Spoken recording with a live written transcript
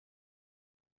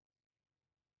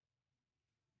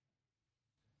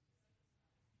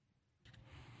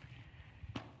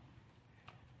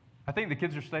I think the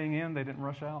kids are staying in. They didn't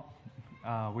rush out.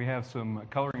 We have some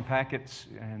coloring packets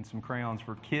and some crayons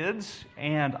for kids,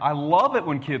 and I love it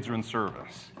when kids are in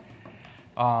service.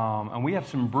 And we have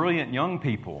some brilliant young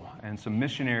people and some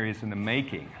missionaries in the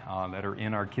making that are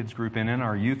in our kids group and in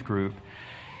our youth group.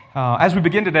 As we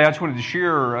begin today, I just wanted to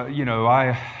share,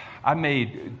 I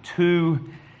made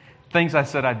two things I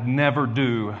said I'd never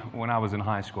do when I was in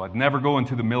high school. I'd never go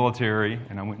into the military,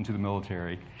 and I went into the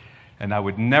military. And I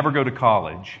would never go to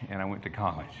college, and I went to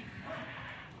college.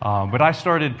 But I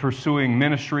started pursuing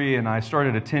ministry, and I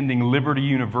started attending Liberty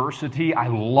University. I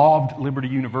loved Liberty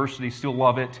University, still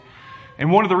love it.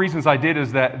 And one of the reasons I did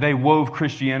is that they wove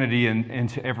Christianity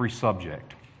into every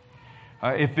subject.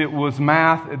 If it was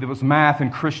math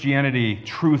and Christianity.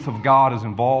 Truth of God is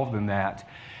involved in that.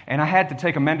 And I had to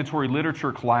take a mandatory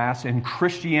literature class, and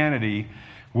Christianity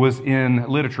was in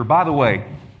literature. By the way,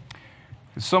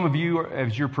 some of you,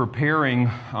 as you're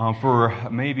preparing for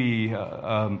maybe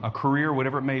a career,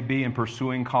 whatever it may be, in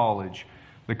pursuing college,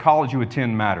 the college you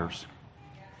attend matters.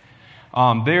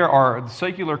 There are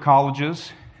secular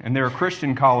colleges, and there are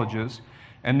Christian colleges,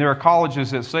 and there are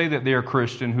colleges that say that they are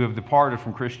Christian who have departed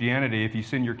from Christianity. If you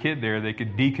send your kid there, they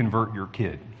could deconvert your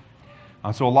kid.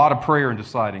 So a lot of prayer in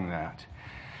deciding that.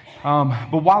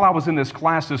 But while I was in this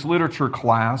class, this literature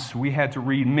class, we had to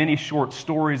read many short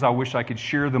stories. I wish I could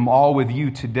share them all with you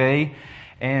today.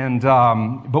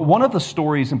 But one of the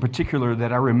stories in particular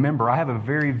that I remember, I have a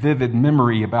very vivid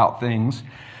memory about things,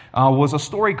 was a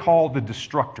story called The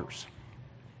Destructors.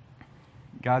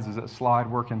 Guys, is that slide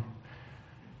working?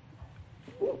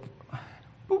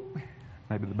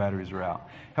 Maybe the batteries are out.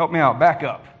 Help me out, back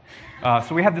up.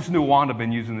 So we have this new wand. I've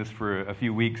been using this for a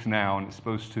few weeks now, and it's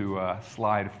supposed to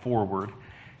slide forward.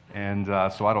 And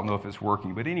so I don't know if it's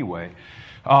working. But anyway,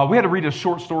 we had to read a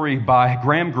short story by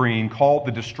Graham Greene called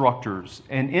The Destructors.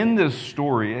 And in this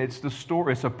story, it's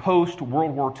a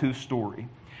post-World War II story.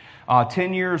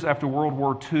 10 years after World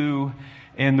War II,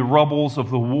 in the rubbles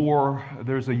of the war,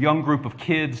 there's a young group of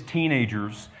kids,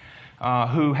 teenagers,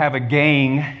 who have a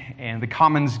gang, and the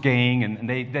Commons Gang, and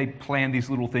they plan these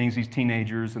little things, these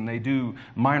teenagers, and they do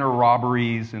minor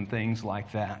robberies and things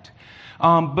like that.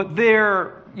 But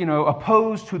they're,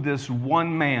 opposed to this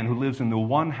one man who lives in the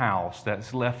one house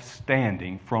that's left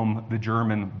standing from the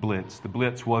German Blitz. The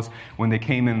Blitz was when they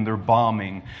came in, they're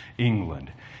bombing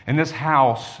England. And this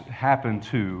house happened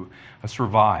to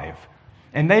survive.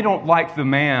 And they don't like the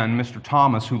man, Mr.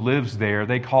 Thomas, who lives there.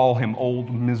 They call him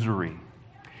Old Misery.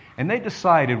 And they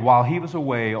decided while he was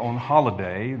away on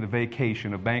holiday, the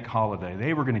vacation, a bank holiday,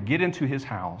 they were going to get into his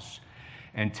house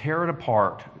and tear it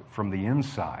apart from the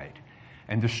inside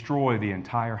and destroy the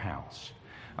entire house.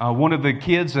 One of the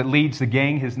kids that leads the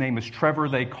gang, his name is Trevor.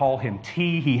 They call him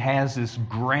T. He has this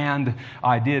grand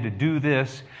idea to do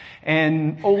this.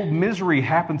 And Old Misery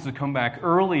happens to come back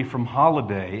early from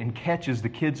holiday and catches the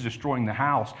kids destroying the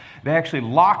house. They actually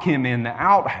lock him in the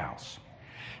outhouse.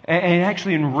 And it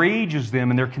actually enrages them,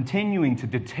 and they're continuing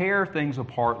to tear things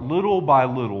apart little by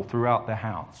little throughout the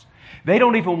house. They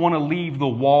don't even want to leave the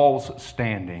walls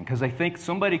standing because they think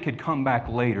somebody could come back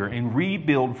later and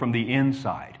rebuild from the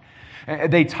inside.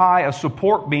 They tie a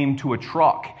support beam to a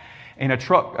truck, and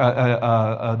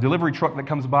a delivery truck that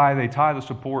comes by, they tie the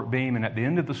support beam, and at the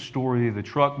end of the story, the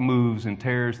truck moves and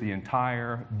tears the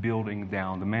entire building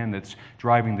down. The man that's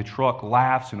driving the truck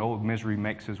laughs, and Old Misery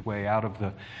makes his way out of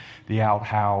the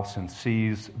outhouse and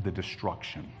sees the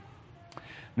destruction.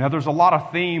 Now, there's a lot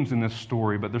of themes in this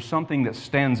story, but there's something that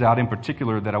stands out in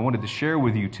particular that I wanted to share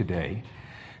with you today,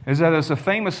 is that there's a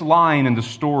famous line in the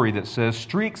story that says,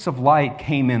 "Streaks of light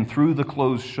came in through the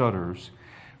closed shutters,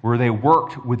 where they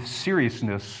worked with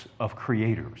seriousness of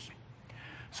creators."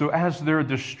 So as they're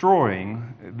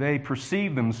destroying, they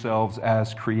perceive themselves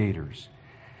as creators.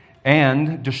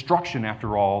 And destruction,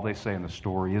 after all, they say in the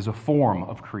story, is a form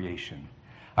of creation.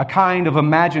 A kind of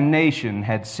imagination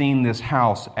had seen this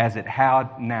house as it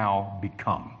had now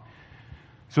become.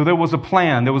 So there was a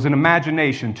plan, there was an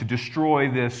imagination to destroy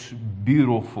this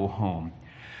beautiful home.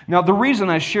 Now, the reason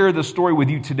I share this story with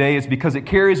you today is because it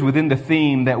carries within the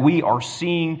theme that we are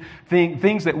seeing,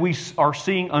 things that we are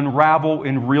seeing unravel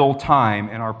in real time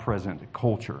in our present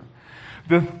culture.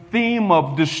 The theme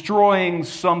of destroying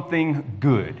something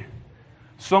good,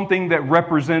 something that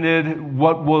represented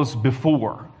what was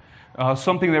before,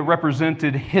 something that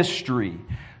represented history.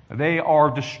 They are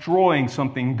destroying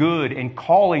something good and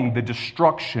calling the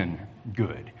destruction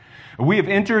good. We have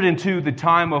entered into the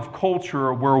time of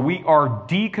culture where we are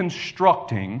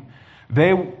deconstructing.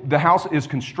 The house is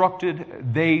constructed,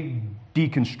 they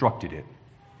deconstructed it.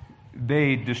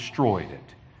 They destroyed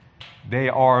it. They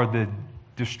are the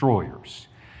destroyers.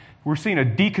 We're seeing a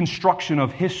deconstruction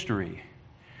of history.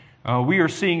 We are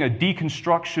seeing a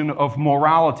deconstruction of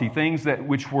morality. Things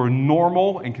which were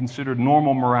normal and considered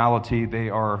normal morality, they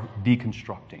are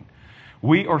deconstructing.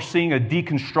 We are seeing a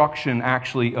deconstruction,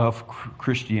 actually, of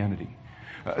Christianity.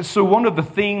 So one of the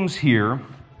themes here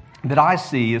that I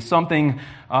see is something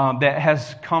that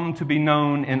has come to be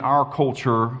known in our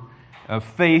culture of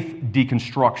faith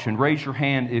deconstruction. Raise your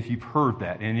hand if you've heard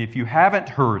that. And if you haven't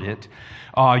heard it,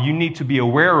 you need to be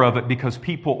aware of it because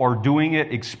people are doing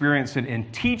it, experiencing it,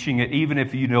 and teaching it, even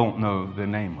if you don't know the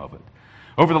name of it.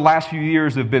 Over the last few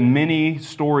years, there have been many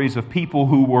stories of people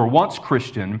who were once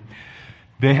Christian.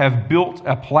 They have built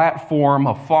a platform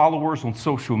of followers on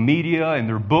social media, in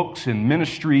their books and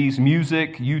ministries,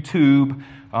 music, YouTube,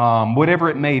 whatever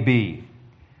it may be.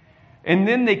 And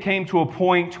then they came to a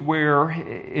point where,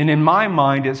 and in my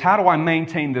mind, is how do I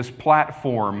maintain this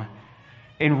platform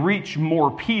and reach more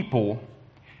people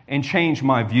and change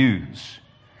my views?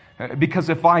 Because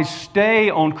if I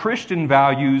stay on Christian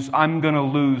values, I'm going to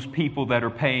lose people that are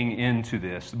paying into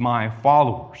this, my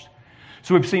followers.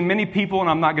 So we've seen many people, and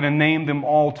I'm not going to name them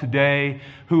all today,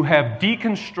 who have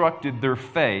deconstructed their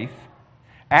faith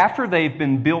after they've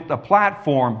been built a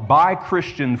platform by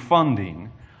Christian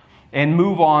funding and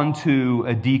move on to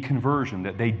a deconversion,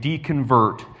 that they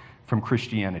deconvert from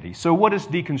Christianity. So what is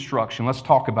deconstruction? Let's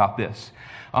talk about this.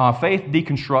 Faith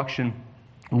deconstruction,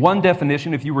 one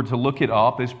definition, if you were to look it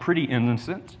up, is pretty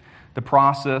innocent. The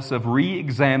process of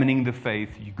re-examining the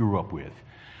faith you grew up with.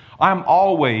 I'm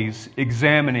always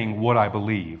examining what I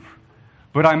believe,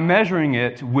 but I'm measuring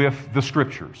it with the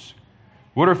Scriptures.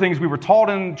 What are things we were taught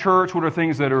in church? What are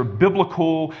things that are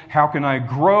biblical? How can I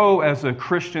grow as a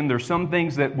Christian? There's some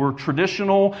things that were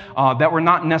traditional that were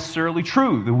not necessarily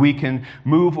true, that we can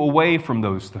move away from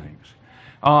those things.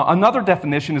 Another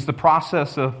definition is the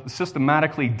process of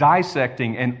systematically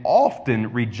dissecting and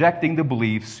often rejecting the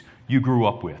beliefs you grew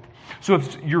up with. So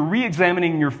if you're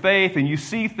re-examining your faith and you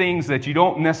see things that you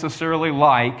don't necessarily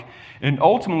like, and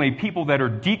ultimately people that are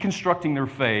deconstructing their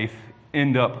faith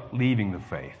end up leaving the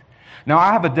faith. Now,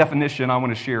 I have a definition I want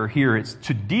to share here. It's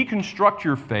to deconstruct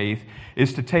your faith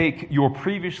is to take your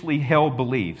previously held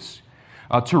beliefs,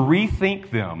 to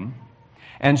rethink them,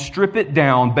 and strip it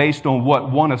down based on what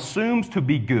one assumes to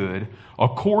be good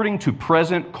according to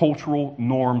present cultural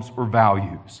norms or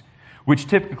values, which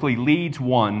typically leads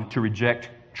one to reject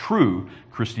true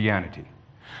Christianity.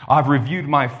 I've reviewed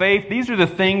my faith. These are the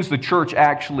things the church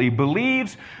actually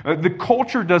believes. The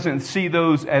culture doesn't see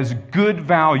those as good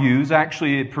values.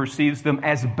 Actually, it perceives them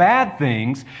as bad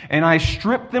things, and I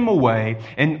strip them away,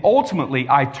 and ultimately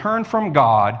I turn from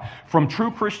God, from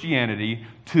true Christianity,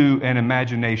 to an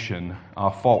imagination,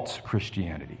 false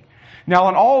Christianity. Now,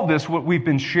 in all of this, what we've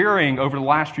been sharing over the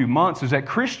last few months is that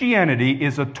Christianity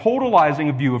is a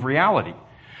totalizing view of reality.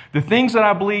 The things that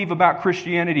I believe about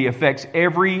Christianity affects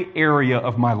every area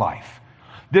of my life.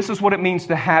 This is what it means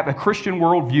to have a Christian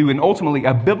worldview, and ultimately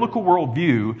a biblical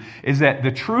worldview is that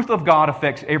the truth of God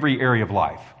affects every area of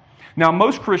life. Now,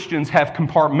 most Christians have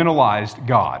compartmentalized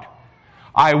God.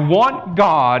 I want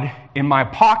God in my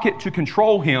pocket to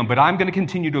control Him, but I'm going to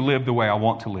continue to live the way I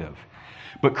want to live.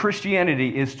 But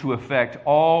Christianity is to affect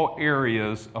all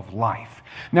areas of life.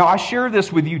 Now, I share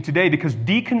this with you today because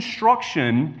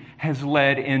deconstruction has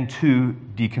led into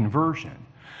deconversion.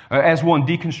 As one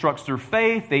deconstructs their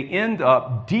faith, they end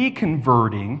up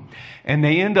deconverting, and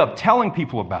they end up telling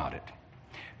people about it.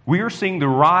 We are seeing the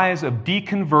rise of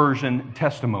deconversion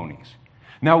testimonies.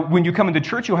 Now, when you come into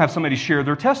church, you'll have somebody share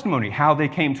their testimony, how they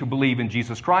came to believe in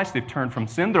Jesus Christ. They've turned from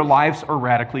sin. Their lives are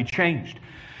radically changed.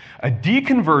 A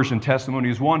deconversion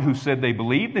testimony is one who said they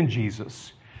believed in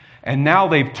Jesus, and now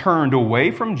they've turned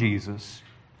away from Jesus,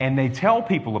 and they tell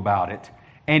people about it,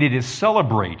 and it is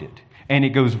celebrated, and it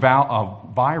goes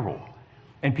viral.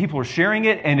 And people are sharing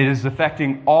it, and it is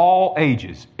affecting all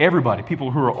ages, everybody.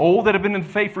 People who are old that have been in the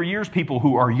faith for years, people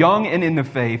who are young and in the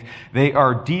faith, they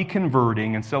are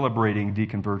deconverting and celebrating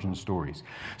deconversion stories.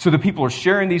 So the people are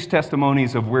sharing these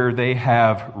testimonies of where they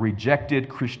have rejected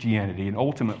Christianity, and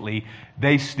ultimately,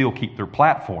 they still keep their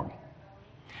platform.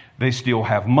 They still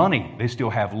have money. They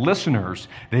still have listeners.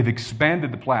 They've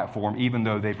expanded the platform even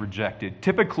though they've rejected.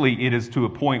 Typically, it is to a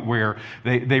point where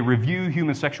they review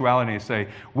human sexuality and say,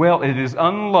 well, it is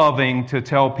unloving to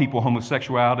tell people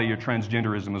homosexuality or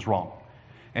transgenderism is wrong.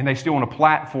 And they still want a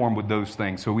platform with those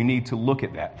things, so we need to look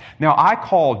at that. Now, I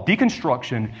call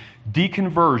deconstruction,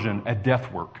 deconversion a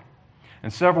death work.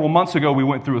 And several months ago, we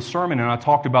went through a sermon and I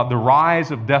talked about the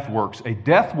rise of death works. A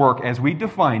death work, as we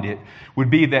defined it, would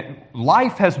be that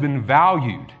life has been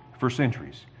valued for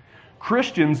centuries.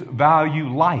 Christians value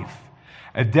life.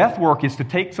 A death work is to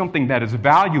take something that is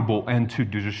valuable and to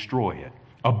destroy it.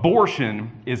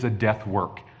 Abortion is a death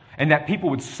work, and that people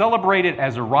would celebrate it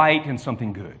as a right and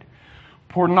something good.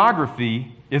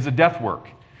 Pornography is a death work.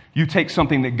 You take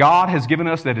something that God has given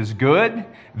us that is good,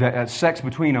 that sex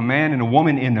between a man and a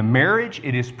woman in the marriage,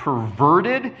 it is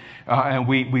perverted, and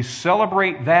we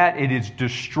celebrate that. It is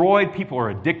destroyed. People are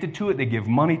addicted to it. They give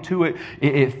money to it.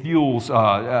 It fuels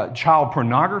child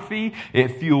pornography.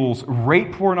 It fuels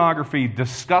rape pornography,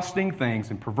 disgusting things,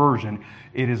 and perversion.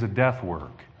 It is a death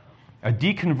work. A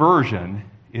deconversion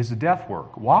is a death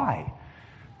work. Why?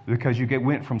 Because you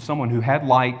went from someone who had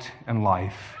light and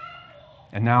life,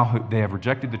 and now they have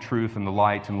rejected the truth and the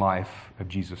light and life of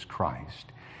Jesus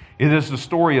Christ. It is the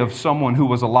story of someone who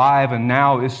was alive and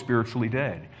now is spiritually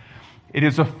dead. It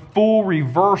is a full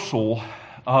reversal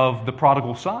of the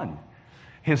prodigal son.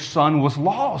 His son was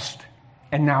lost,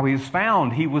 and now he is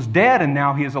found. He was dead, and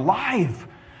now he is alive.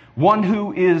 One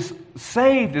who is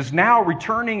saved is now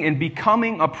returning and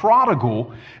becoming a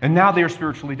prodigal, and now they are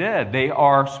spiritually dead. They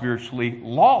are spiritually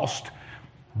lost,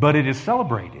 but it is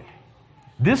celebrated.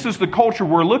 This is the culture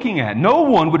we're looking at. No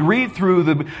one would read through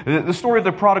the story of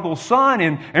the prodigal son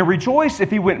and rejoice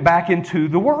if he went back into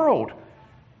the world.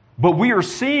 But we are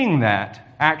seeing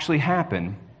that actually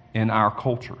happen in our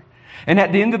culture. And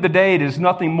at the end of the day, it is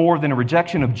nothing more than a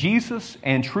rejection of Jesus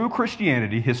and true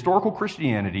Christianity, historical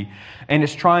Christianity, and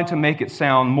it's trying to make it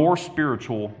sound more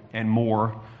spiritual and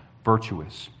more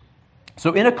virtuous.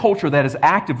 So in a culture that is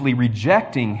actively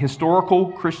rejecting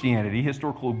historical Christianity,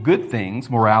 historical good things,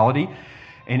 morality,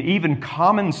 and even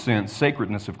common sense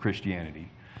sacredness of Christianity,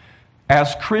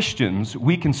 as Christians,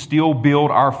 we can still build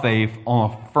our faith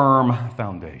on a firm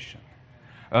foundation.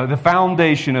 The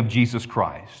foundation of Jesus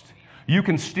Christ. You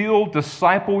can still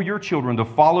disciple your children to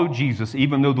follow Jesus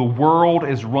even though the world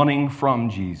is running from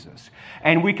Jesus.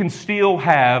 And we can still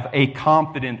have a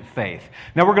confident faith.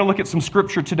 Now we're going to look at some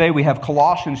scripture today. We have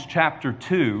Colossians chapter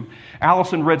 2.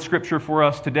 Allison read scripture for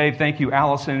us today. Thank you,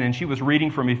 Allison. And she was reading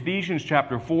from Ephesians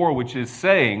chapter 4, which is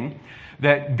saying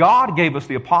that God gave us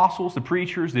the apostles, the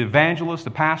preachers, the evangelists,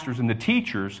 the pastors, and the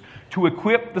teachers to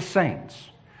equip the saints.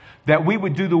 That we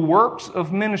would do the works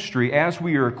of ministry as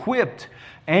we are equipped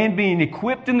and being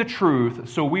equipped in the truth,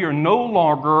 so we are no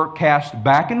longer cast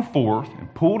back and forth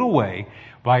and pulled away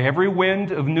by every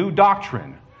wind of new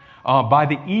doctrine, by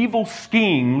the evil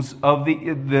schemes of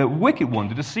the wicked one,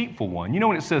 the deceitful one. You know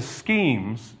when it says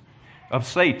schemes of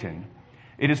Satan,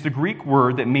 it is the Greek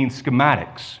word that means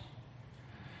schematics,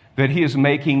 that he is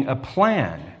making a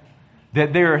plan,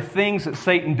 that there are things that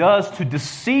Satan does to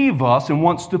deceive us and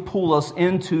wants to pull us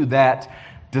into that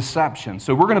deception.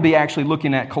 So we're going to be actually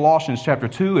looking at Colossians chapter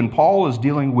 2, and Paul is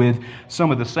dealing with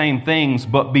some of the same things.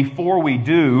 But before we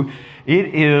do,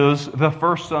 it is the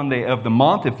first Sunday of the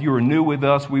month. If you are new with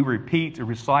us, we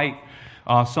recite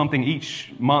something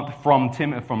each month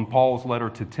from Paul's letter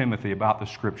to Timothy about the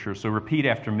Scripture. So repeat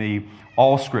after me.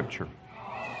 All Scripture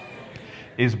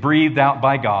is breathed out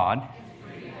by God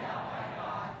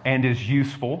and is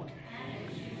useful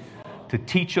to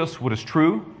teach us what is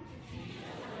true,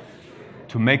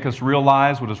 to make us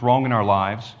realize what is wrong in our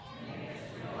lives.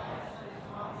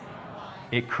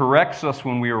 It corrects us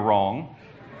when we are wrong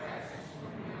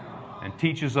and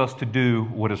teaches us to do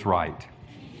what is right.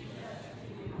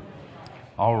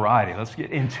 All righty, let's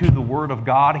get into the Word of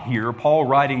God here. Paul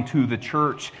writing to the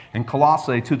church in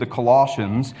Colossae, to the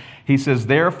Colossians, he says,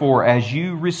 "Therefore, as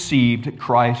you received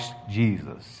Christ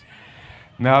Jesus."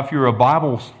 Now, if you're a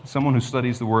Bible, someone who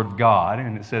studies the Word of God,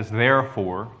 and it says,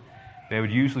 "Therefore," they would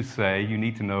usually say, you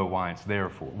need to know why it's there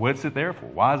for. What's it there for?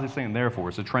 Why is it saying therefore?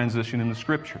 It's a transition in the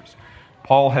Scriptures.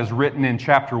 Paul has written in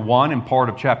chapter 1 and part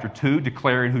of chapter 2,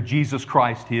 declaring who Jesus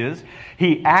Christ is.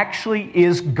 He actually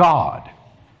is God.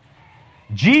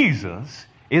 Jesus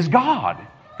is God.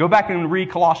 Go back and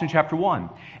read Colossians chapter 1.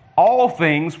 All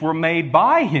things were made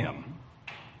by Him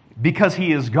because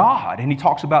He is God. And he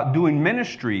talks about doing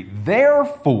ministry.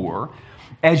 Therefore,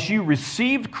 as you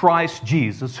received Christ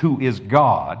Jesus, who is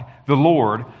God, the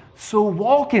Lord, so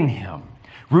walk in Him,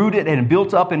 rooted and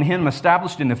built up in Him,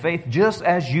 established in the faith, just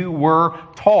as you were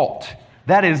taught.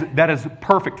 That is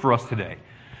perfect for us today.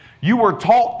 You were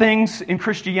taught things in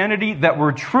Christianity that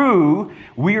were true.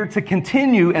 We are to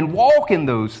continue and walk in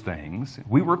those things.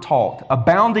 We were taught,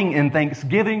 abounding in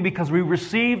thanksgiving because we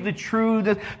received the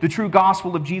true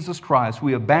gospel of Jesus Christ.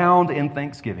 We abound in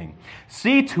thanksgiving.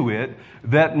 See to it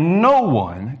that no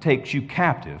one takes you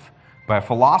captive by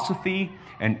philosophy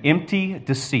and empty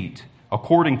deceit,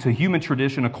 according to human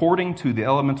tradition, according to the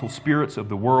elemental spirits of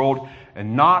the world,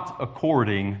 and not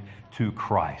according to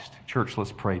Christ. Church,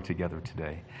 let's pray together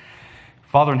today.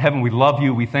 Father in heaven, we love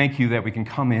you. We thank you that we can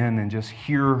come in and just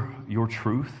hear your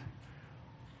truth.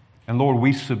 And Lord,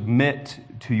 we submit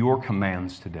to your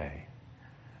commands today,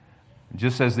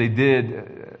 just as they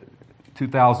did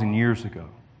 2,000 years ago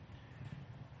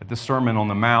at the Sermon on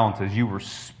the Mount, as you were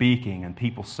speaking and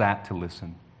people sat to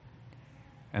listen.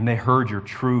 And they heard your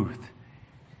truth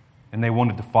and they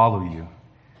wanted to follow you.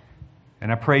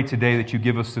 And I pray today that you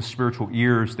give us the spiritual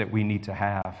ears that we need to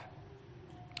have,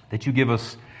 that you give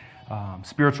us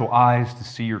spiritual eyes to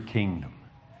see your kingdom.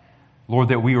 Lord,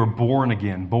 that we are born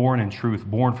again, born in truth,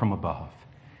 born from above.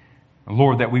 And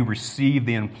Lord, that we receive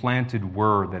the implanted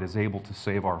word that is able to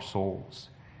save our souls.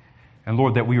 And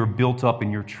Lord, that we are built up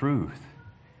in your truth,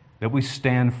 that we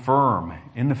stand firm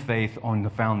in the faith on the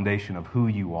foundation of who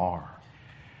you are.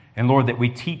 And Lord, that we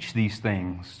teach these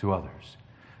things to others.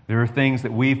 There are things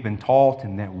that we've been taught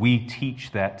and that we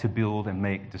teach that to build and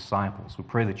make disciples. We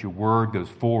pray that your word goes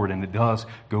forward, and it does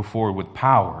go forward with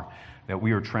power, that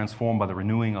we are transformed by the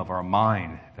renewing of our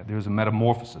mind, that there's a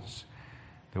metamorphosis,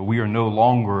 that we are no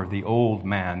longer the old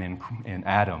man in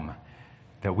Adam,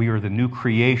 that we are the new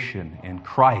creation in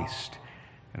Christ,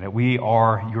 and that we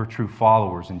are your true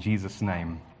followers. In Jesus'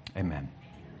 name, amen.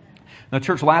 Now,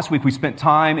 church, last week we spent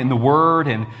time in the Word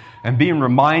and being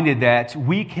reminded that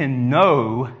we can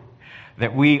know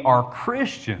that we are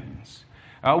Christians.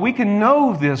 We can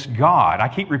know this God. I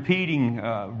keep repeating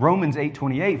Romans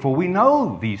 8:28, for we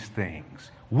know these things.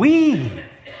 We,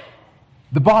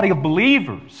 the body of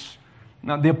believers.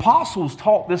 Now, the apostles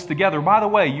taught this together. By the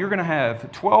way, you're going to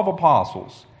have 12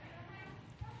 apostles,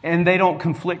 and they don't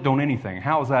conflict on anything.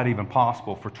 How is that even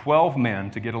possible for 12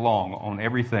 men to get along on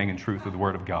everything in truth of the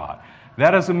Word of God?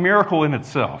 That is a miracle in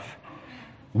itself.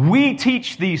 We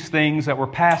teach these things that were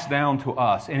passed down to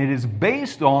us, and it is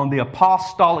based on the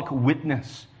apostolic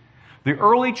witness. The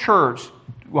early church,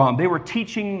 they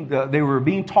were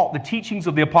being taught the teachings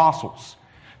of the apostles.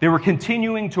 They were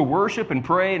continuing to worship and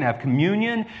pray and have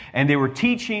communion, and they were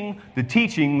teaching the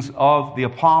teachings of the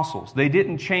apostles. They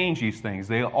didn't change these things.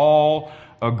 They all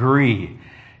agree.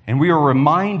 And we are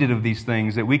reminded of these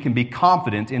things that we can be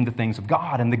confident in the things of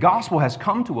God. And the gospel has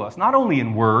come to us not only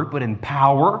in word, but in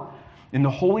power, in the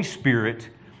Holy Spirit,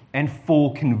 and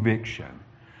full conviction.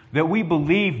 That we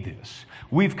believe this.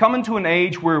 We've come into an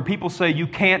age where people say you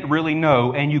can't really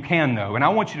know, and you can know. And I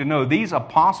want you to know, these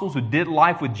apostles who did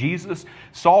life with Jesus,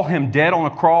 saw him dead on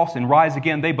a cross and rise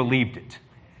again, they believed it.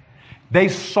 They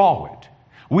saw it.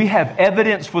 We have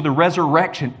evidence for the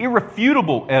resurrection,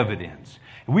 irrefutable evidence.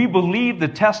 We believe the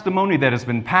testimony that has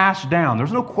been passed down.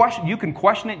 There's no question. You can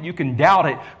question it, you can doubt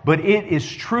it, but it is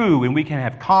true, and we can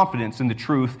have confidence in the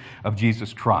truth of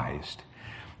Jesus Christ.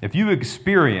 If you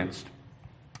experienced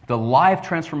the life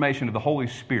transformation of the Holy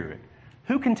Spirit,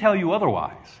 who can tell you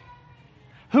otherwise?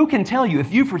 Who can tell you,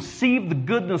 if you've received the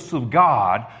goodness of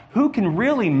God, who can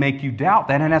really make you doubt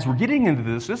that? And as we're getting into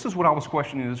this is what I was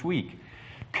questioning this week.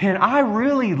 Can I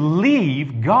really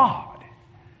leave God?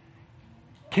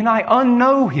 Can I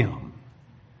unknow Him?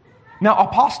 Now,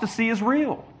 apostasy is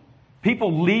real.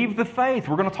 People leave the faith.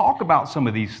 We're going to talk about some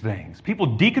of these things.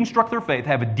 People deconstruct their faith,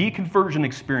 have a deconversion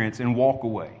experience, and walk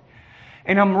away.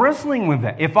 And I'm wrestling with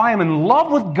that. If I am in love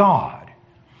with God,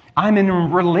 I'm in a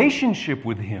relationship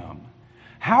with Him,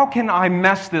 how can I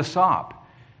mess this up?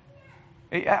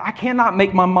 I cannot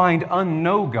make my mind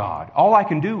unknow God. All I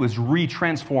can do is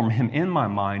retransform Him in my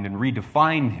mind and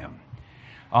redefine Him.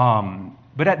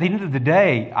 But at the end of the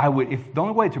day, the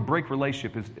only way to break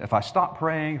relationship is if I stop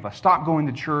praying, if I stop going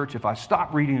to church, if I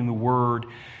stop reading the Word.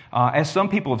 As some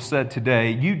people have said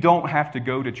today, you don't have to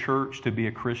go to church to be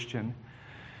a Christian.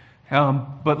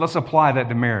 But let's apply that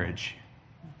to marriage.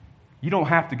 You don't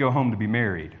have to go home to be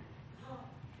married.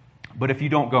 But if you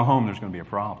don't go home, there's going to be a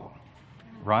problem,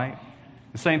 right?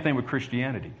 The same thing with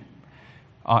Christianity.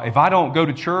 If I don't go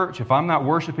to church, if I'm not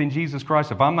worshiping Jesus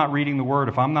Christ, if I'm not reading the Word,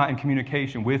 if I'm not in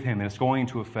communication with Him, it's going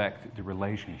to affect the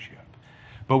relationship.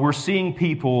 But we're seeing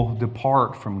people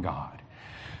depart from God.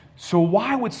 So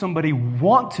why would somebody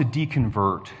want to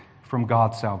deconvert from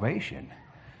God's salvation?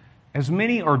 As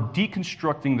many are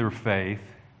deconstructing their faith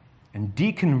and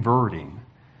deconverting,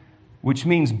 which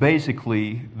means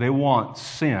basically they want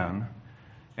sin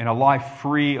and a life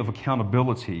free of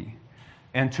accountability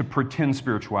and to pretend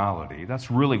spirituality.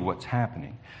 That's really what's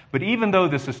happening. But even though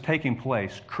this is taking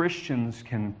place, Christians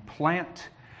can plant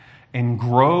and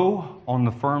grow on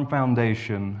the firm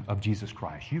foundation of Jesus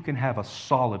Christ. You can have a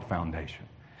solid foundation.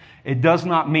 It does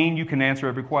not mean you can answer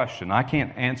every question. I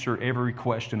can't answer every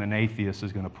question an atheist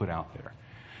is going to put out there.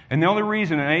 And the only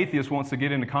reason an atheist wants to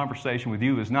get into conversation with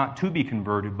you is not to be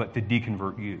converted, but to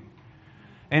deconvert you.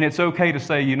 And it's okay to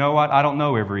say, you know what, I don't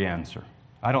know every answer.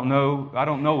 I don't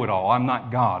know it all. I'm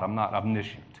not God. I'm not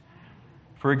omniscient.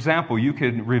 For example, you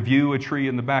could review a tree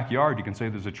in the backyard. You can say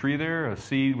there's a tree there, a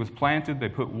seed was planted, they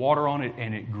put water on it,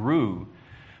 and it grew.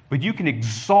 But you can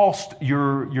exhaust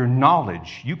your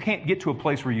knowledge. You can't get to a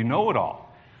place where you know it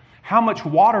all. How much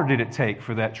water did it take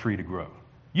for that tree to grow?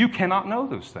 You cannot know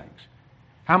those things.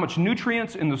 How much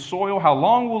nutrients in the soil? How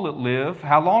long will it live?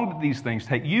 How long did these things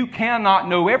take? You cannot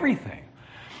know everything.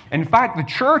 In fact, the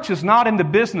church is not in the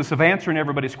business of answering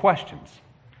everybody's questions.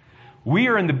 We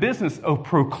are in the business of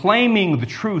proclaiming the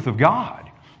truth of God,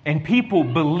 and people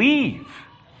believe.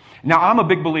 Now, I'm a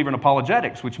big believer in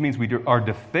apologetics, which means we are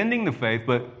defending the faith,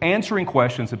 but answering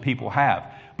questions that people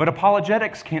have. But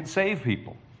apologetics can't save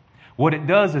people. What it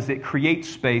does is it creates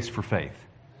space for faith.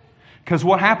 Because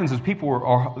what happens is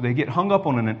people they get hung up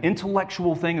on an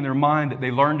intellectual thing in their mind that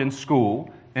they learned in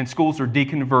school, and schools are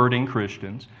deconverting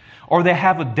Christians, or they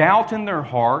have a doubt in their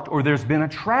heart, or there's been a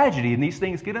tragedy, and these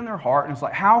things get in their heart, and it's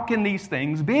like, how can these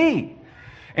things be?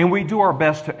 And we do our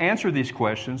best to answer these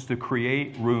questions to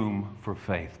create room for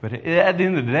faith. But at the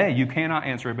end of the day, you cannot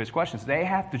answer everybody's questions. They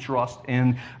have to trust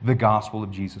in the gospel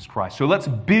of Jesus Christ. So let's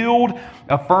build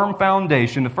a firm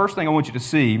foundation. The first thing I want you to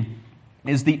see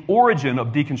is the origin of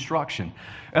deconstruction.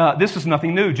 This is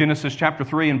nothing new. Genesis chapter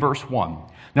 3 and verse 1.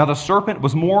 Now the serpent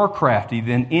was more crafty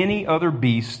than any other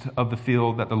beast of the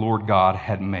field that the Lord God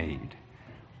had made.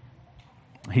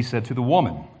 He said to the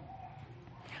woman.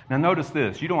 Now notice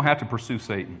this. You don't have to pursue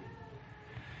Satan.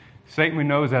 Satan, we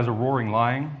know, is as a roaring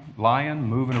lion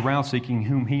moving around seeking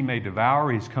whom he may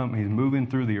devour. He's moving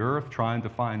through the earth trying to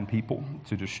find people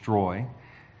to destroy.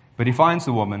 But he finds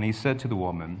the woman. He said to the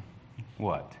woman,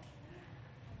 what?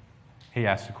 He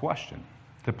asked a question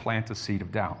to plant a seed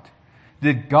of doubt.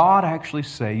 Did God actually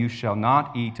say, you shall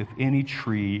not eat of any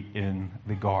tree in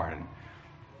the garden?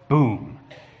 Boom.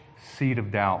 Seed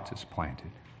of doubt is planted.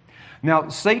 Now,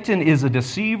 Satan is a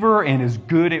deceiver and is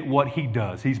good at what he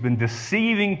does. He's been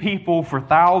deceiving people for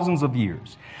thousands of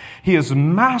years. He is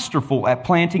masterful at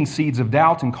planting seeds of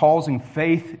doubt and causing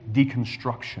faith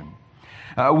deconstruction.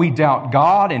 We doubt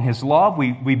God and His love.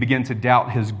 We begin to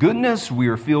doubt His goodness. We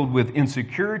are filled with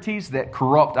insecurities that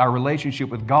corrupt our relationship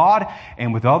with God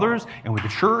and with others and with the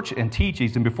church and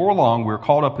teachings. And before long, we're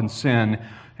caught up in sin,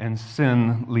 and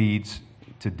sin leads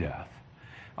to death.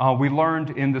 We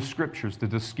learned in the Scriptures the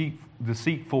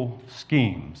deceitful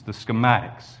schemes, the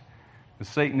schematics. That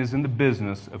Satan is in the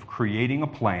business of creating a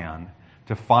plan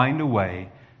to find a way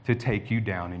to take you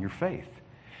down in your faith.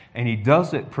 And he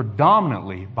does it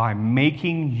predominantly by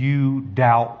making you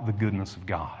doubt the goodness of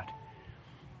God.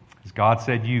 As God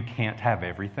said, you can't have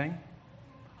everything.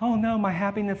 Oh no, my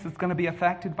happiness is going to be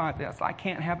affected by this. I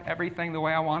can't have everything the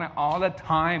way I want it all the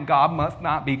time. God must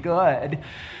not be good.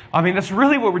 I mean, that's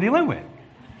really what we're dealing with.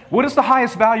 What is the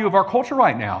highest value of our culture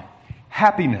right now?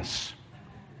 Happiness.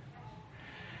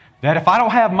 That if I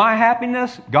don't have my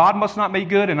happiness, God must not be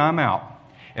good and I'm out.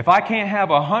 If I can't have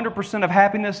 100% of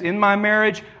happiness in my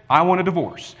marriage, I want a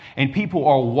divorce. And people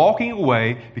are walking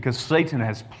away because Satan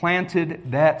has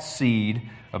planted that seed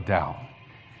of doubt.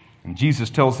 And Jesus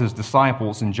tells his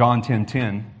disciples in John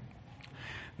 10:10,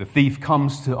 the thief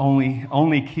comes to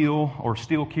only kill or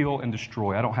steal, kill, and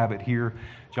destroy. I don't have it here.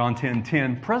 John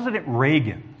 10:10. President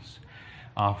Reagan's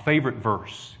favorite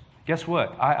verse. Guess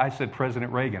what? I said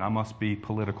President Reagan. I must be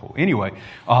political. Anyway,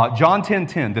 John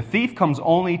 10:10. The thief comes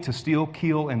only to steal,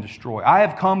 kill, and destroy. I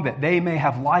have come that they may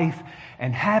have life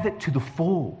and have it to the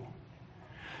full.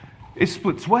 It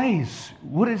splits ways.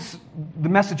 What is the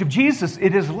message of Jesus?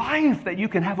 It is life, that you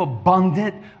can have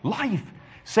abundant life.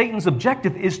 Satan's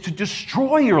objective is to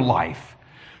destroy your life,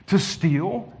 to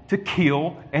steal, to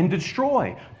kill, and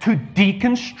destroy, to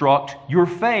deconstruct your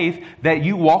faith, that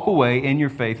you walk away and your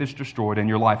faith is destroyed and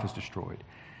your life is destroyed.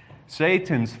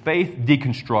 Satan's faith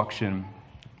deconstruction,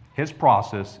 his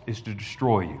process is to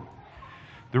destroy you.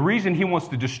 The reason he wants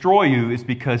to destroy you is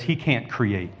because he can't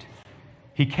create.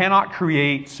 He cannot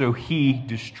create, so he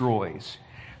destroys.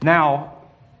 Now,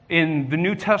 in the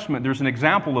New Testament, there's an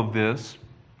example of this.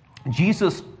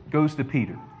 Jesus goes to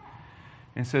Peter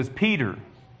and says, Peter,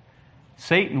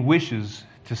 Satan wishes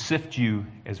to sift you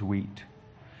as wheat.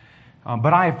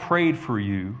 But I have prayed for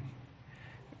you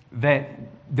that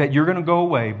you're going to go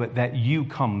away, but that you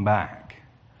come back.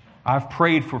 I've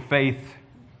prayed for faith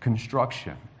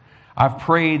construction. I've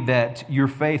prayed that your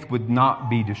faith would not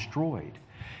be destroyed.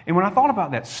 And when I thought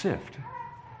about that sift,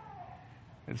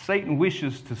 that Satan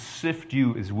wishes to sift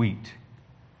you as wheat.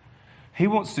 He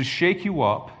wants to shake you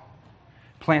up,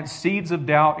 plant seeds of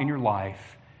doubt in your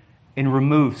life,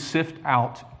 and sift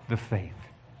out the faith.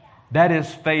 That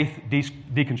is faith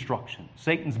deconstruction.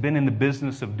 Satan's been in the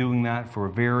business of doing that for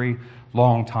a very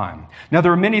long time. Now,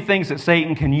 there are many things that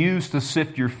Satan can use to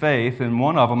sift your faith, and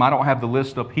one of them, I don't have the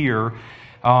list up here.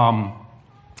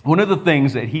 One of the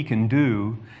things that he can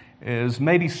do is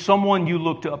maybe someone you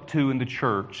looked up to in the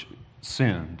church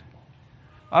sinned.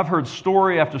 I've heard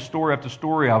story after story after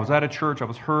story. I was at a church, I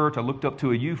was hurt, I looked up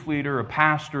to a youth leader, a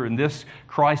pastor, and this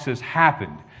crisis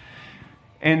happened.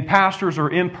 And pastors are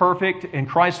imperfect, and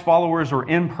Christ followers are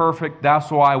imperfect.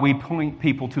 That's why we point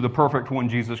people to the perfect one,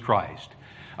 Jesus Christ.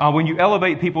 When you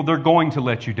elevate people, they're going to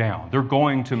let you down. They're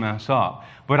going to mess up.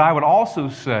 But I would also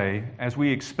say, as we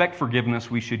expect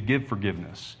forgiveness, we should give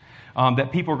forgiveness.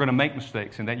 That people are going to make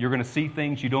mistakes and that you're going to see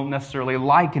things you don't necessarily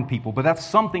like in people. But that's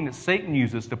something that Satan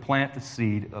uses to plant the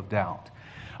seed of doubt.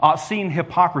 Seeing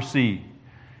hypocrisy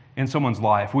in someone's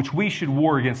life, which we should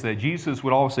war against that. Jesus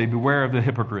would always say, beware of the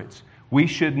hypocrites. We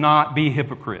should not be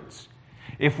hypocrites.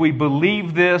 If we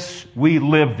believe this, we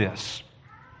live this.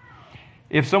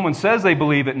 If someone says they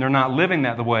believe it and they're not living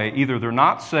that the way, either they're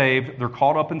not saved, they're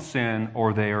caught up in sin,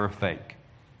 or they are fake.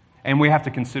 And we have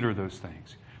to consider those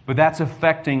things. But that's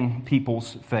affecting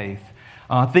people's faith.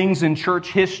 Things in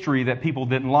church history that people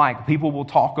didn't like. People will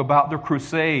talk about the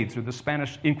Crusades or the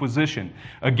Spanish Inquisition.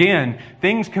 Again,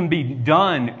 things can be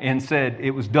done and said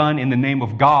it was done in the name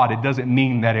of God. It doesn't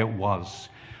mean that it was.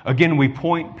 Again, we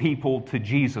point people to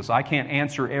Jesus. I can't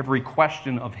answer every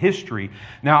question of history.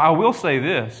 Now, I will say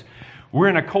this. We're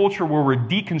in a culture where we're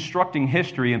deconstructing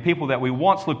history, and people that we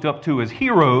once looked up to as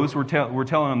heroes, we're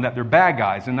telling them that they're bad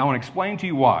guys. And I want to explain to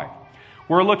you why.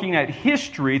 We're looking at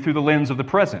history through the lens of the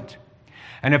present.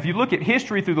 And if you look at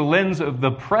history through the lens of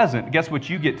the present, guess what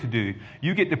you get to do?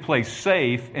 You get to play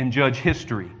safe and judge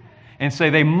history and say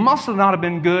they must have not have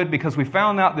been good because we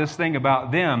found out this thing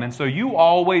about them. And so you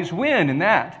always win in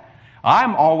that.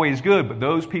 I'm always good, but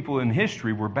those people in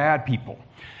history were bad people.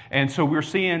 And so we're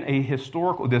seeing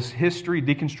this history,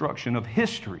 deconstruction of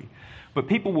history. But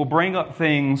people will bring up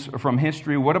things from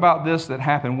history. What about this that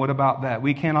happened? What about that?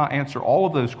 We cannot answer all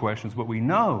of those questions, but we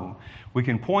know we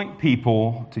can point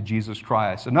people to Jesus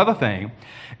Christ. Another thing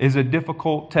is a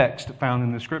difficult text found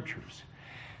in the Scriptures.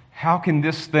 How can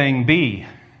this thing be?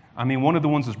 I mean, one of the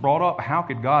ones that's brought up, how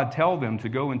could God tell them to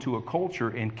go into a culture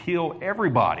and kill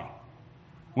everybody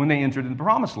when they entered the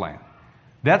Promised Land?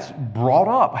 That's brought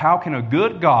up. How can a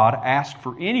good God ask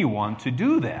for anyone to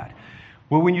do that?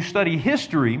 Well, when you study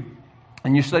history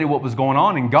and you study what was going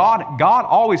on, and God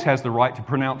always has the right to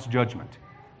pronounce judgment.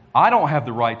 I don't have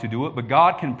the right to do it, but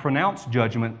God can pronounce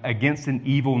judgment against an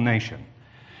evil nation.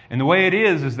 And the way it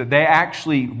is that they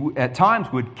actually, at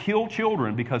times, would kill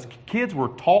children because kids were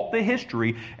taught the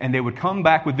history and they would come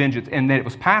back with vengeance, and that it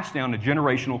was passed down to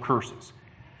generational curses.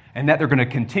 And that they're going to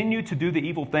continue to do the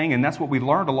evil thing, and that's what we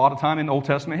learned a lot of time in Old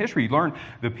Testament history. You learned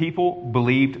the people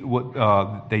believed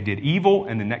what they did evil,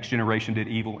 and the next generation did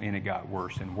evil, and it got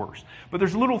worse and worse. But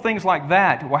there's little things like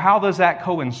that. Well, how does that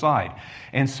coincide?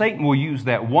 And Satan will use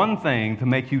that one thing to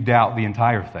make you doubt the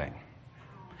entire thing.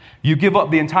 You give up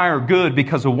the entire good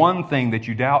because of one thing that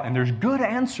you doubt, and there's good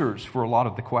answers for a lot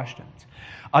of the questions.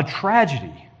 A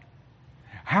tragedy.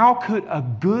 How could a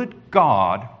good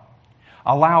God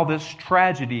allow this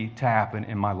tragedy to happen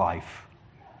in my life?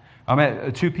 I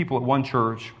met two people at one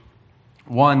church.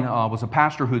 One was a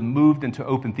pastor who had moved into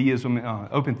open theism.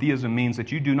 Open theism means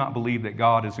that you do not believe that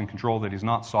God is in control, that He's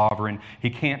not sovereign.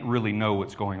 He can't really know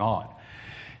what's going on.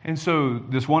 And so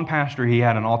this one pastor, he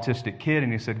had an autistic kid,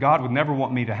 and he said, God would never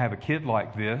want me to have a kid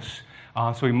like this,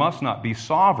 so He must not be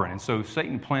sovereign. And so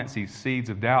Satan plants these seeds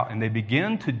of doubt, and they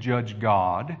begin to judge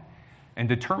God and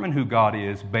determine who God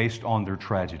is based on their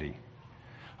tragedy.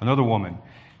 Another woman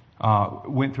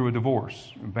went through a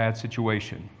divorce, a bad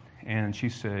situation, and she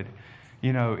said,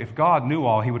 you know, if God knew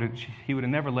all, He would have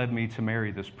never led me to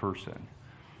marry this person.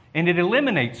 And it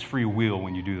eliminates free will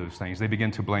when you do those things. They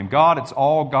begin to blame God. It's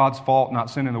all God's fault, not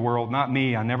sin in the world, not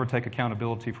me. I never take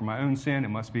accountability for my own sin. It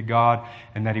must be God,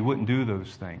 and that He wouldn't do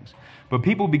those things. But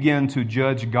people begin to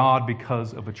judge God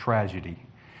because of a tragedy.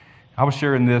 I was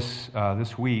sharing this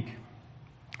week.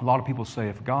 A lot of people say,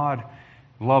 if God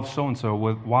loves so-and-so,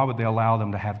 why would they allow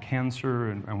them to have cancer?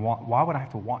 And why would I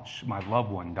have to watch my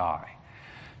loved one die?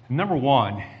 Number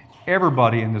one,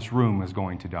 everybody in this room is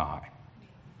going to die.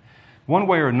 One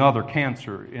way or another,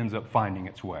 cancer ends up finding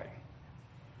its way.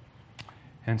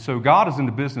 And so God is in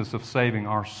the business of saving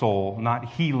our soul, not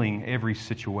healing every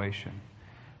situation.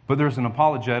 But there's an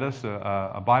apologetist,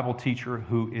 a Bible teacher,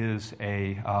 who is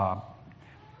an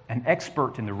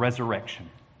expert in the resurrection.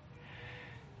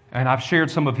 And I've shared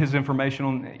some of his information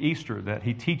on Easter that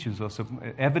he teaches us of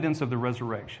evidence of the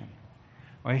resurrection.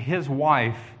 His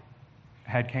wife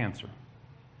had cancer.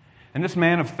 And this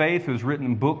man of faith who's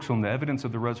written books on the evidence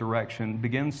of the resurrection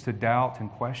begins to doubt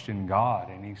and question God.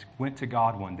 And he went to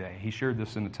God one day. He shared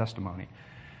this in a testimony.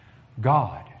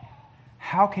 God,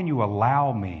 how can you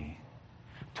allow me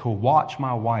to watch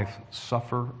my wife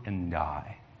suffer and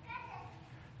die?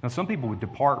 Now, some people would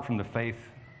depart from the faith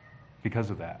because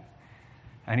of that.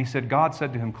 And he said, God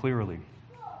said to him clearly,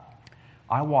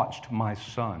 I watched my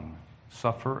son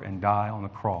suffer and die on the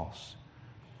cross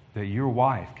that your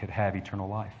wife could have eternal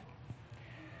life.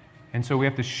 And so we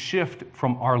have to shift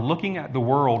from our looking at the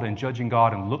world and judging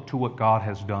God and look to what God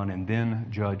has done and then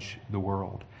judge the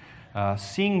world.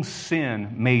 Seeing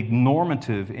sin made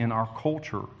normative in our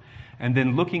culture and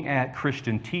then looking at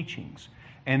Christian teachings.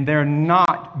 And they're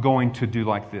not going to do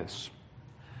like this.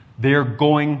 They're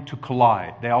going to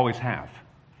collide. They always have.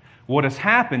 What has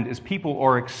happened is people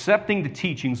are accepting the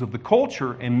teachings of the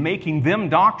culture and making them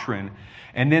doctrine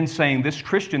and then saying this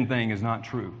Christian thing is not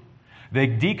true. They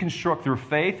deconstruct their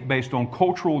faith based on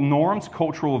cultural norms,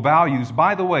 cultural values.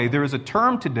 By the way, there is a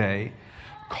term today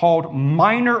called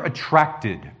minor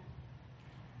attracted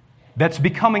that's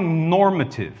becoming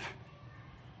normative.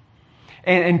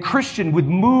 And Christian would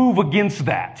move against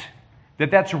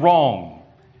that's wrong,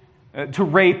 to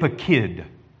rape a kid.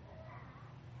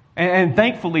 And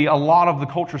thankfully, a lot of the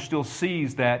culture still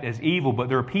sees that as evil, but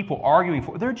there are people arguing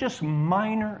for it. They're just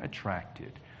minor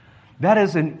attracted. That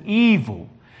is an evil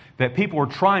that people are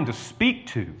trying to speak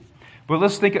to. But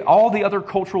let's think of all the other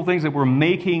cultural things that we're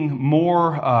making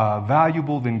more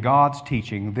valuable than God's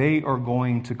teaching. They are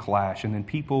going to clash, and then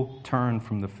people turn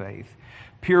from the faith.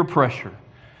 Peer pressure.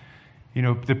 You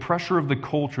know, the pressure of the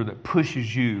culture that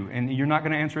pushes you, and you're not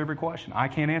going to answer every question. I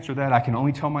can't answer that. I can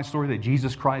only tell my story that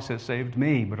Jesus Christ has saved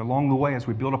me. But along the way, as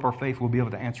we build up our faith, we'll be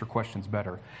able to answer questions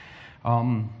better.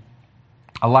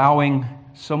 Allowing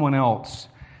someone else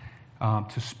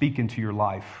to speak into your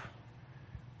life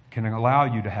can allow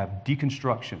you to have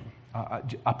deconstruction.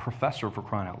 A professor, for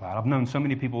crying out loud. I've known so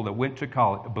many people that went to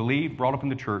college, believed, brought up in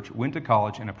the church, went to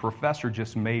college, and a professor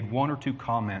just made one or two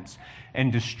comments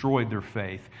and destroyed their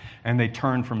faith, and they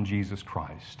turned from Jesus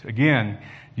Christ. Again,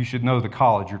 you should know the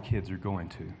college your kids are going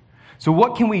to. So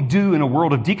what can we do in a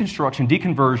world of deconstruction,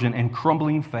 deconversion, and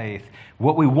crumbling faith?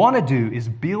 What we want to do is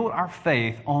build our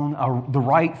faith on the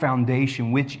right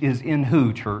foundation, which is in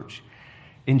who, church?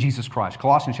 In Jesus Christ.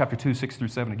 Colossians chapter 2, 6 through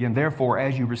 7. Again, therefore,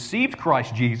 as you received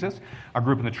Christ Jesus, I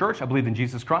grew up in the church, I believed in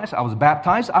Jesus Christ, I was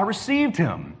baptized, I received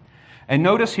Him. And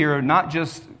notice here, not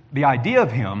just the idea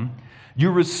of Him,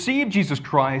 you received Jesus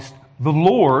Christ, the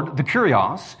Lord, the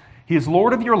Kyrios. He is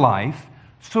Lord of your life,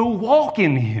 so walk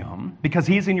in Him, because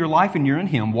He's in your life and you're in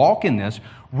Him. Walk in this,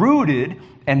 rooted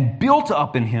and built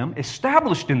up in Him,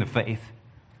 established in the faith.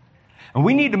 And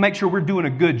we need to make sure we're doing a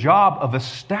good job of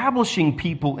establishing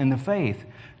people in the faith,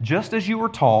 just as you were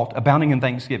taught, abounding in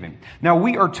thanksgiving. Now,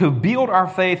 we are to build our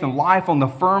faith and life on the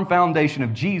firm foundation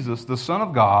of Jesus, the Son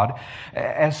of God.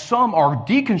 As some are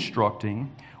deconstructing,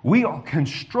 we are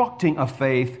constructing a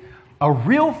faith, a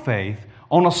real faith,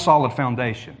 on a solid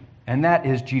foundation. And that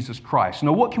is Jesus Christ.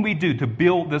 Now, what can we do to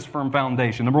build this firm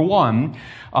foundation? Number one,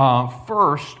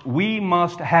 first, we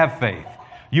must have faith.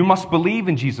 You must believe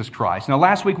in Jesus Christ. Now,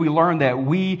 last week we learned that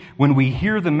when we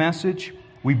hear the message,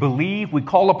 we believe, we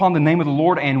call upon the name of the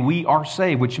Lord, and we are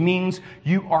saved, which means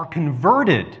you are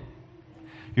converted.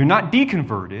 You're not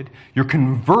deconverted. You're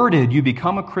converted. You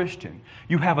become a Christian.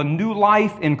 You have a new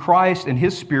life in Christ, and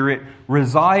His Spirit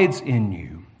resides in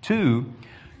you. Two,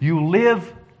 you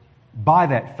live by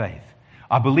that faith.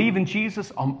 I believe in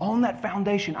Jesus. I'm on that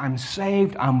foundation. I'm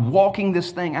saved. I'm walking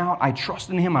this thing out. I trust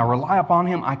in Him. I rely upon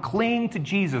Him. I cling to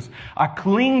Jesus. I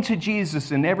cling to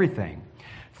Jesus in everything.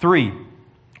 Three,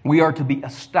 we are to be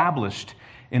established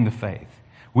in the faith.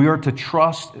 We are to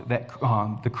trust that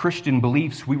the Christian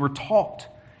beliefs we were taught,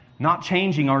 not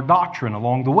changing our doctrine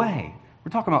along the way.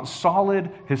 We're talking about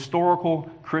solid, historical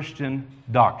Christian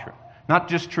doctrine, not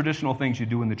just traditional things you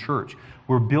do in the church.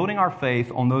 We're building our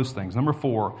faith on those things. Number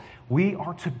four, we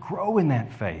are to grow in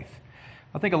that faith.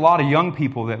 I think a lot of young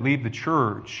people that leave the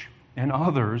church, and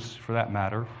others for that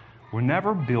matter, were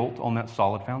never built on that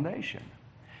solid foundation.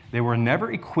 They were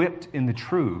never equipped in the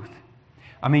truth.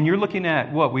 I mean, you're looking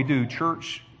at what we do,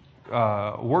 church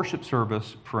worship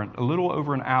service for a little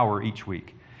over an hour each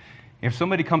week. If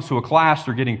somebody comes to a class,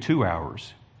 they're getting 2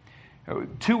 hours.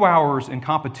 2 hours in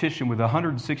competition with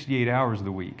 168 hours of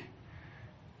the week.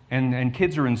 And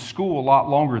kids are in school a lot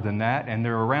longer than that, and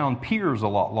they're around peers a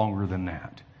lot longer than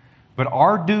that. But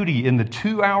our duty in the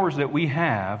 2 hours that we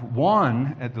have,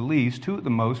 one at the least, two at the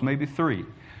most, maybe three,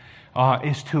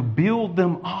 is to build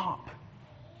them up.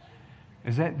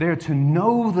 is that they're to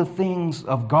know the things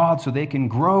of God so they can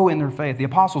grow in their faith. The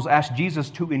apostles asked Jesus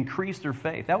to increase their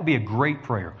faith. That would be a great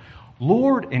prayer.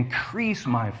 Lord, increase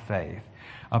my faith.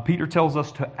 Peter tells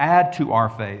us to add to our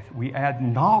faith. We add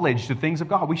knowledge to things of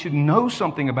God. We should know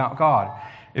something about God.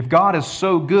 If God is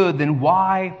so good, then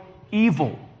why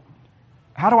evil?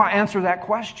 How do I answer that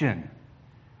question?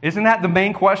 Isn't that the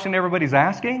main question everybody's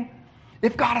asking?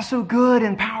 If God is so good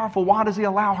and powerful, why does He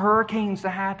allow hurricanes to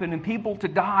happen and people to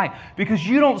die? Because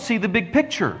you don't see the big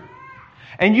picture.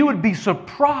 And you would be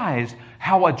surprised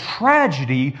how a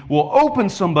tragedy will open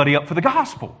somebody up for the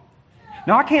gospel.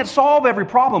 Now, I can't solve every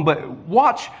problem, but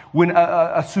watch, when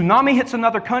a tsunami hits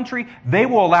another country, they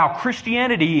will allow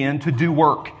Christianity in to do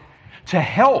work, to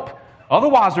help.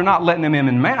 Otherwise, they're not letting them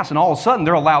in mass, and all of a sudden,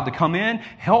 they're allowed to come in,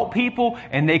 help people,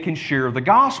 and they can share the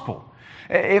gospel.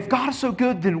 If God is so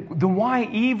good, then why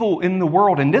evil in the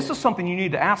world? And this is something you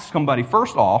need to ask somebody.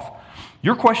 First off,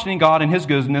 you're questioning God and His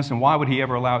goodness, and why would He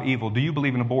ever allow evil? Do you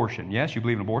believe in abortion? Yes, you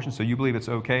believe in abortion, so you believe it's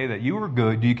okay that you are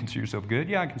good. Do you consider yourself good?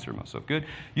 Yeah, I consider myself good.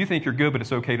 You think you're good, but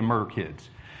it's okay to murder kids.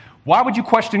 Why would you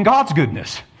question God's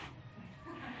goodness?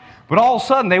 But all of a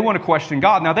sudden, they want to question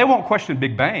God. Now, they won't question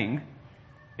Big Bang.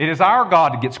 It is our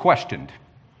God that gets questioned.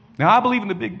 Now, I believe in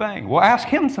the Big Bang. Well, ask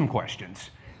Him some questions.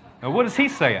 Now, what is He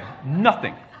saying?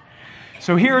 Nothing.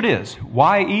 So here it is.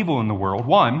 Why evil in the world?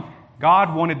 One,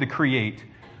 God wanted to create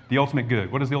the ultimate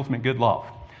good. What is the ultimate good? Love.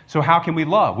 So how can we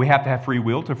love? We have to have free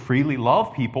will to freely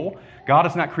love people. God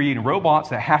is not creating robots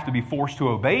that have to be forced to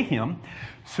obey Him.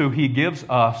 So He gives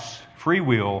us free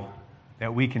will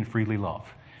that we can freely love.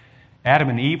 Adam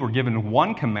and Eve were given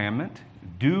one commandment: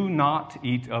 do not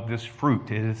eat of this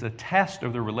fruit. It is a test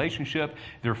of their relationship,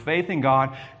 their faith in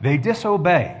God. They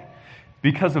disobey.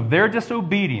 Because of their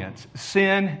disobedience,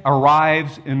 sin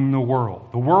arrives in the world.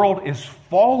 The world is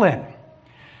fallen.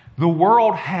 The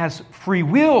world has free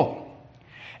will.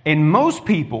 And most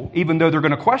people, even though they're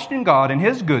going to question God and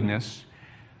His goodness,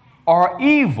 are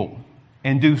evil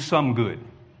and do some good.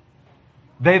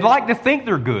 They'd like to think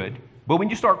they're good, but when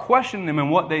you start questioning them and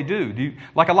what they do,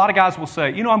 like a lot of guys will say,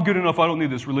 I'm good enough, I don't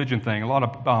need this religion thing. A lot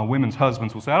of women's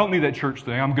husbands will say, I don't need that church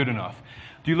thing, I'm good enough.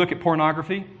 Do you look at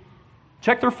pornography?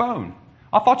 Check their phone.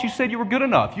 I thought you said you were good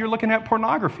enough. You're looking at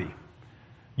pornography.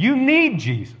 You need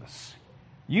Jesus.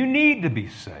 You need to be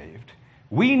saved.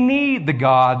 We need the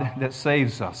God that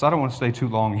saves us. I don't want to stay too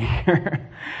long here.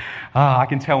 I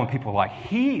can tell when people are like,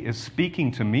 He is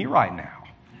speaking to me right now.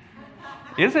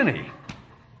 Isn't He?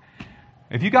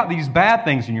 If you got these bad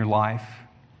things in your life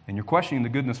and you're questioning the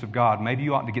goodness of God, maybe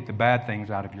you ought to get the bad things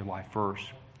out of your life first.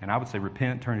 And I would say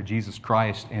repent, turn to Jesus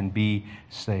Christ, and be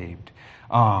saved.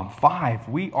 5,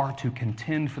 we are to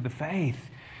contend for the faith.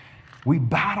 We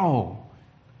battle.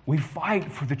 We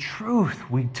fight for the truth.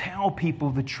 We tell people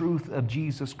the truth of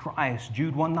Jesus Christ.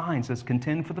 Jude 1:9 says,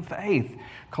 contend for the faith.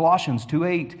 Colossians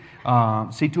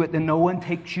 2:8, see to it that no one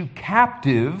takes you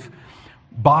captive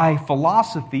by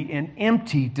philosophy and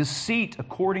empty deceit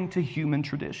according to human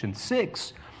tradition.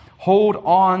 6, hold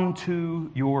on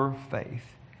to your faith.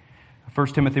 1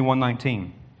 Timothy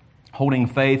 1:19. Holding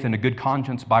faith and a good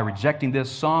conscience, by rejecting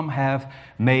this, some have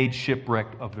made shipwreck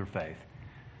of their faith.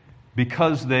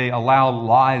 Because they allow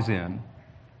lies in,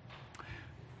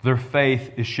 their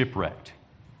faith is shipwrecked.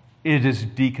 It is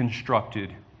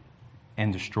deconstructed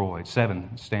and destroyed.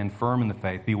 7, stand firm in the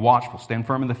faith. Be watchful. Stand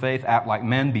firm in the faith. Act like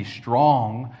men. Be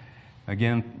strong.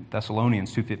 Again,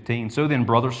 Thessalonians 2:15. So then,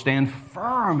 brothers, stand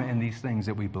firm in these things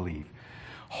that we believe.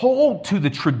 Hold to the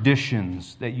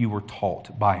traditions that you were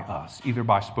taught by us, either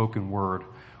by spoken word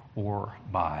or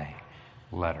by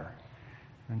letter.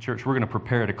 And church, we're going to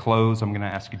prepare to close. I'm going to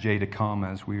ask Jay to come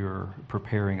as we are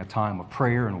preparing a time of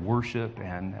prayer and worship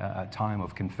and a time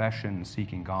of confession and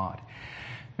seeking God.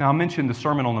 Now, I mentioned the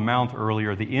Sermon on the Mount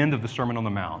earlier, the end of the Sermon on the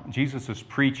Mount. Jesus is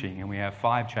preaching, and we have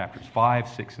 5 chapters, 5,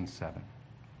 6, and 7.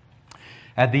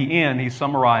 At the end, He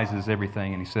summarizes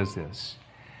everything, and He says this: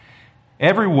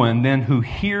 everyone then who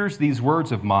hears these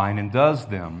words of mine and does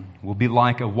them will be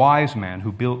like a wise man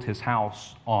who built his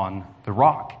house on the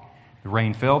rock. The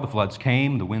rain fell, the floods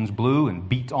came, the winds blew and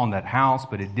beat on that house,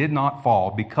 but it did not fall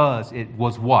because it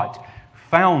was what?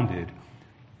 Founded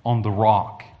on the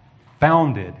rock.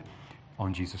 Founded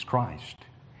on Jesus Christ.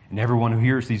 And everyone who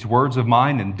hears these words of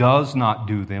mine and does not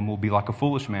do them will be like a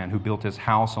foolish man who built his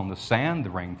house on the sand. The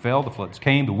rain fell, the floods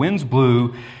came, the winds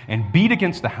blew and beat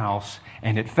against the house,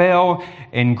 and it fell,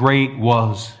 and great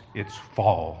was its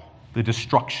fall, the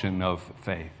destruction of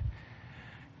faith.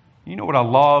 You know what I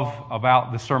love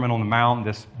about the Sermon on the Mount,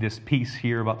 this piece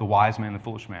here about the wise man and the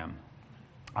foolish man?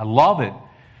 I love it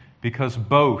because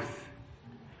both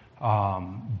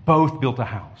built a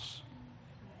house.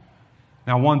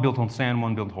 Now, one built on sand,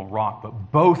 one built on rock,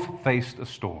 but both faced a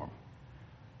storm.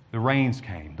 The rains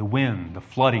came, the wind, the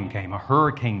flooding came, a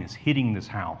hurricane is hitting this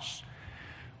house.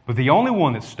 But the only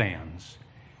one that stands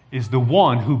is the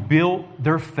one who built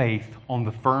their faith on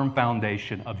the firm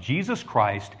foundation of Jesus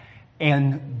Christ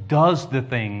and does the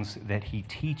things that He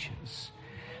teaches.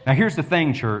 Now, here's the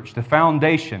thing, church. The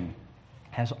foundation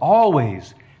has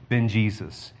always been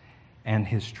Jesus and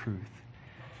His truth.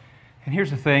 And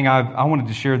here's the thing. I wanted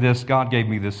to share this. God gave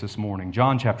me this morning.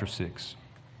 John chapter 6.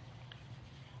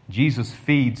 Jesus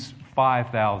feeds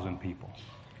 5,000 people.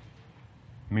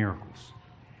 Miracles.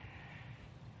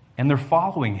 And they're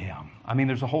following Him. I mean,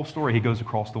 there's a whole story. He goes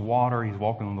across the water. He's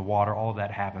walking on the water. All of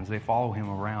that happens. They follow Him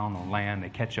around on land. They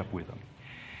catch up with Him.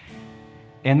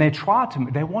 And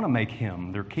they want to make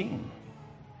Him their king.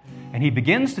 And He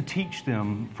begins to teach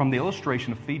them from the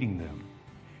illustration of feeding them.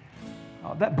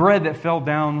 That bread that fell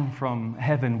down from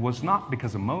heaven was not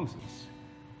because of Moses.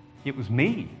 It was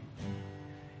me.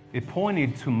 It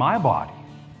pointed to my body.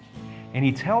 And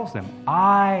He tells them,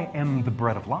 I am the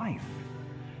bread of life.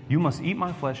 You must eat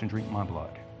my flesh and drink my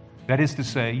blood. That is to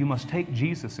say, you must take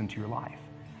Jesus into your life.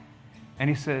 And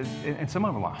He says, and some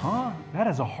of them are like, huh? That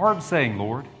is a hard saying,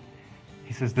 Lord.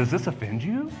 He says, does this offend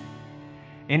you?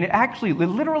 And it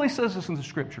literally says this in the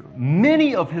Scripture.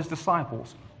 Many of His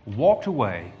disciples walked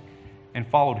away and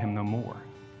followed Him no more.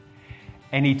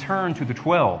 And He turned to the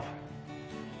 12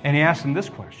 and He asked them this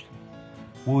question.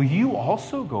 Will you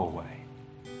also go away?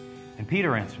 And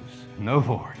Peter answers, no,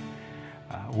 Lord.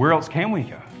 Where else can we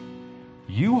go?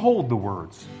 You hold the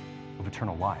words of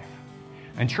eternal life.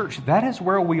 And church, that is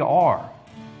where we are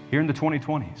here in the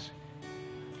 2020s.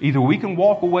 Either we can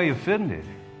walk away offended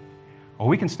or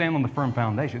we can stand on the firm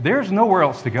foundation. There's nowhere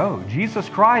else to go. Jesus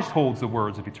Christ holds the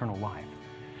words of eternal life.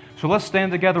 So let's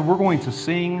stand together. We're going to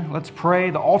sing. Let's pray.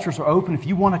 The altars are open. If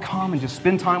you want to come and just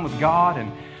spend time with God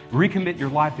and recommit your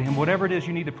life to Him, whatever it is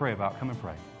you need to pray about, come and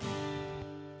pray.